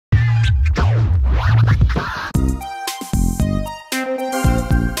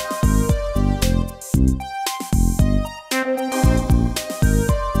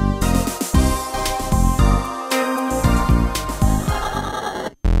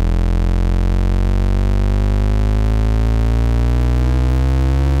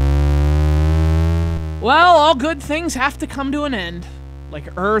all good things have to come to an end, like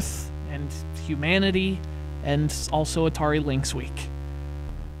Earth and humanity, and also Atari Lynx Week.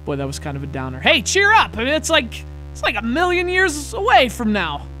 Boy, that was kind of a downer. Hey, cheer up! I mean, it's like a million years away from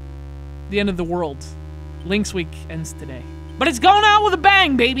now. The end of the world. Lynx Week ends today. But it's going out with a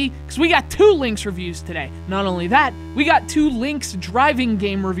bang, baby, because we got 2 Lynx reviews today. Not only that, we got 2 Lynx driving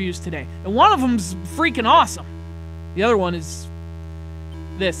game reviews today. And one of them's freaking awesome. The other one is...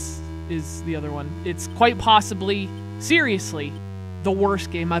 This is the other one. It's quite possibly, seriously, the worst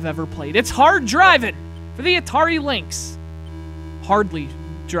game I've ever played. It's Hard Drivin for the Atari Lynx. Hardly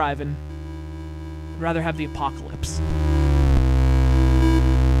driving. I'd rather have the apocalypse.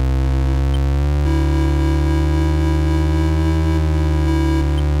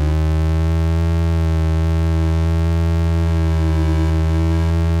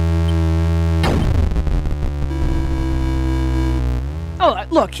 Oh,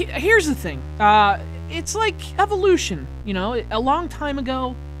 look, here's the thing. It's like evolution, you know? A long time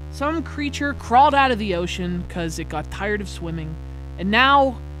ago, some creature crawled out of the ocean because it got tired of swimming, and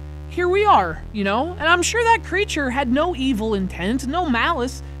now, here we are, you know? And I'm sure that creature had no evil intent, no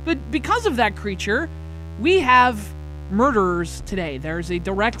malice, but because of that creature, we have murderers today. There's a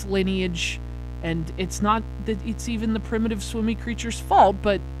direct lineage, and it's not that it's even the primitive swimmy creature's fault,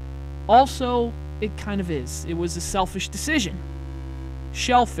 but also, it kind of is. It was a selfish decision.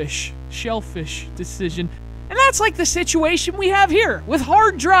 Shellfish decision. And that's like the situation we have here with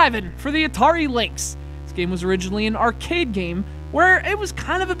Hard Drivin for the Atari Lynx. This game was originally an arcade game where it was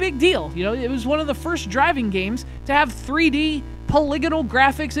kind of a big deal. You know, it was one of the first driving games to have 3D polygonal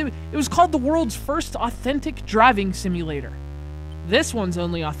graphics. It was called the world's first authentic driving simulator. This one's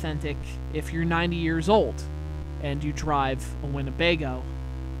only authentic if you're 90 years old and you drive a Winnebago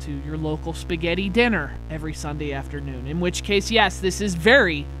to your local spaghetti dinner every Sunday afternoon, in which case, yes, this is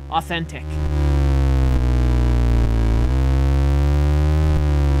very authentic.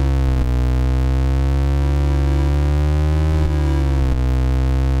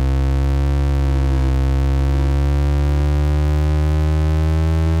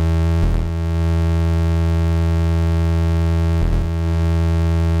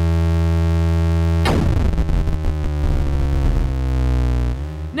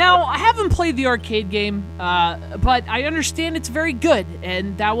 Now, I haven't played the arcade game, but I understand it's very good,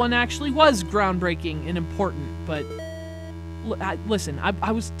 and that one actually was groundbreaking and important, but listen,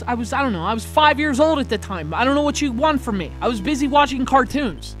 I was, I don't know, I was 5 years old at the time. I don't know what you want from me. I was busy watching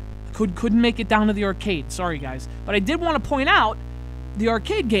cartoons. Couldn't make it down to the arcade, sorry guys. But I did want to point out, the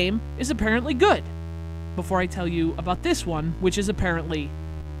arcade game is apparently good, before I tell you about this one, which is apparently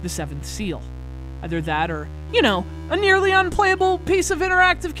the 7th seal. Either that or, you know, a nearly unplayable piece of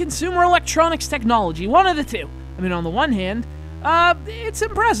interactive consumer electronics technology. One of the two. I mean, on the one hand, it's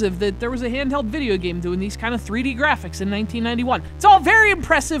impressive that there was a handheld video game doing these kind of 3D graphics in 1991. It's all very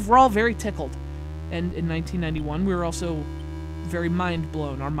impressive. We're all very tickled. And in 1991, we were also very mind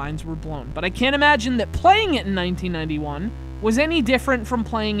blown. Our minds were blown. But I can't imagine that playing it in 1991 was any different from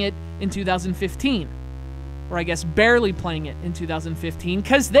playing it in 2015. Or I guess barely playing it in 2015,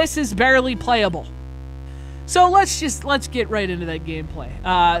 because this is barely playable. So let's get right into that gameplay.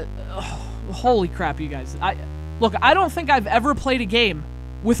 Holy crap, you guys. Look, I don't think I've ever played a game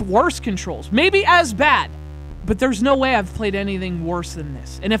with worse controls. Maybe as bad, but there's no way I've played anything worse than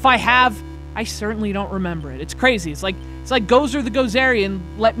this. And if I have, I certainly don't remember it. It's crazy. It's like Gozer the Gozerian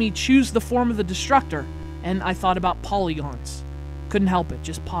let me choose the form of the Destructor, and I thought about polygons. Couldn't help it,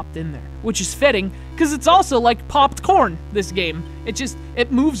 just popped in there. Which is fitting, because it's also like popped corn, this game.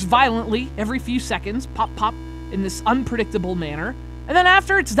 It moves violently every few seconds, pop, pop, in this unpredictable manner. And then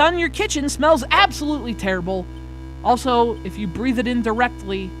after it's done, your kitchen smells absolutely terrible. Also, if you breathe it in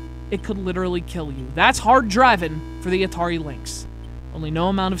directly, it could literally kill you. That's Hard Drivin for the Atari Lynx. Only no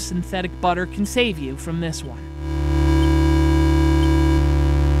amount of synthetic butter can save you from this one.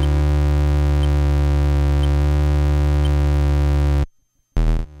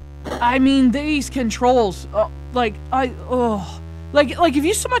 I mean, these controls, like if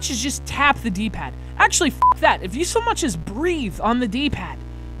you so much as just tap the D-pad. Actually, f*** that. If you so much as breathe on the D-pad,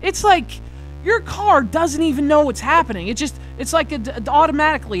 it's like your car doesn't even know what's happening. It's like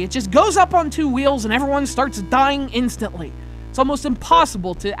automatically, it just goes up on 2 wheels and everyone starts dying instantly. It's almost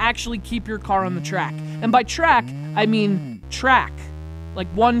impossible to actually keep your car on the track. And by track, I mean track. Like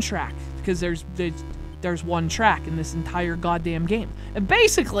one track, because there's one track in this entire goddamn game. And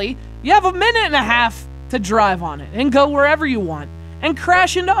basically, you have a minute and a half to drive on it and go wherever you want and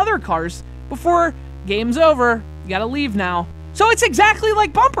crash into other cars before game's over. You gotta leave now. So it's exactly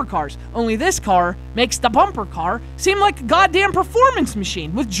like bumper cars, only this car makes the bumper car seem like a goddamn performance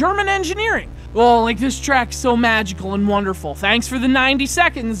machine with German engineering. Oh, like this track's so magical and wonderful. Thanks for the 90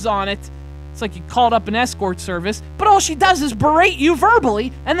 seconds on it. It's like you called up an escort service, but all she does is berate you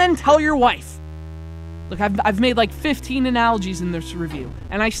verbally and then tell your wife. Look, I've made like 15 analogies in this review,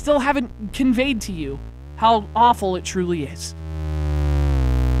 and I still haven't conveyed to you how awful it truly is.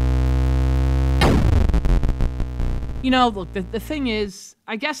 You know, look, the thing is,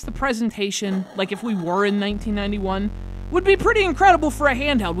 I guess the presentation, like if we were in 1991, would be pretty incredible for a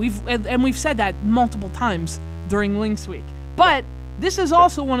handheld. We've said that multiple times during Lynx Week. But this is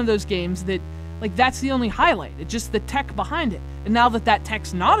also one of those games that, like, that's the only highlight. It's just the tech behind it. And now that that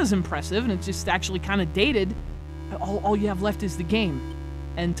tech's not as impressive and it's just actually kind of dated, all you have left is the game.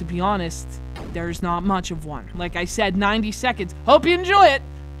 And to be honest, there's not much of one. Like I said, 90 seconds. Hope you enjoy it.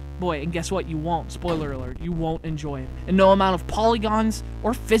 Boy, and guess what? You won't. Spoiler alert. You won't enjoy it. And no amount of polygons,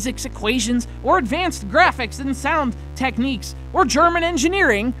 or physics equations, or advanced graphics and sound techniques, or German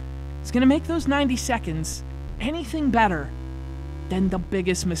engineering is going to make those 90 seconds anything better than the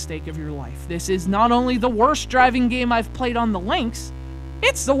biggest mistake of your life. This is not only the worst driving game I've played on the Lynx,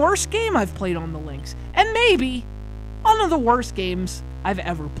 it's the worst game I've played on the Lynx. And maybe one of the worst games I've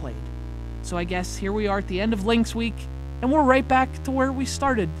ever played. So I guess here we are at the end of Lynx Week, and we're right back to where we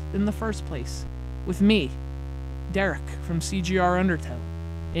started in the first place. With me, Derek from CGR Undertow,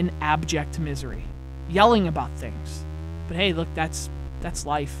 in abject misery, yelling about things. But hey, look, that's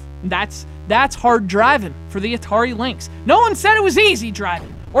life. That's hard driving for the Atari Lynx. No one said it was easy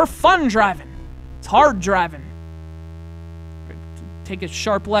driving or fun driving. It's hard driving. Take a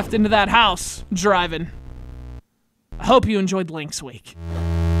sharp left into that house driving. I hope you enjoyed Lynx Week.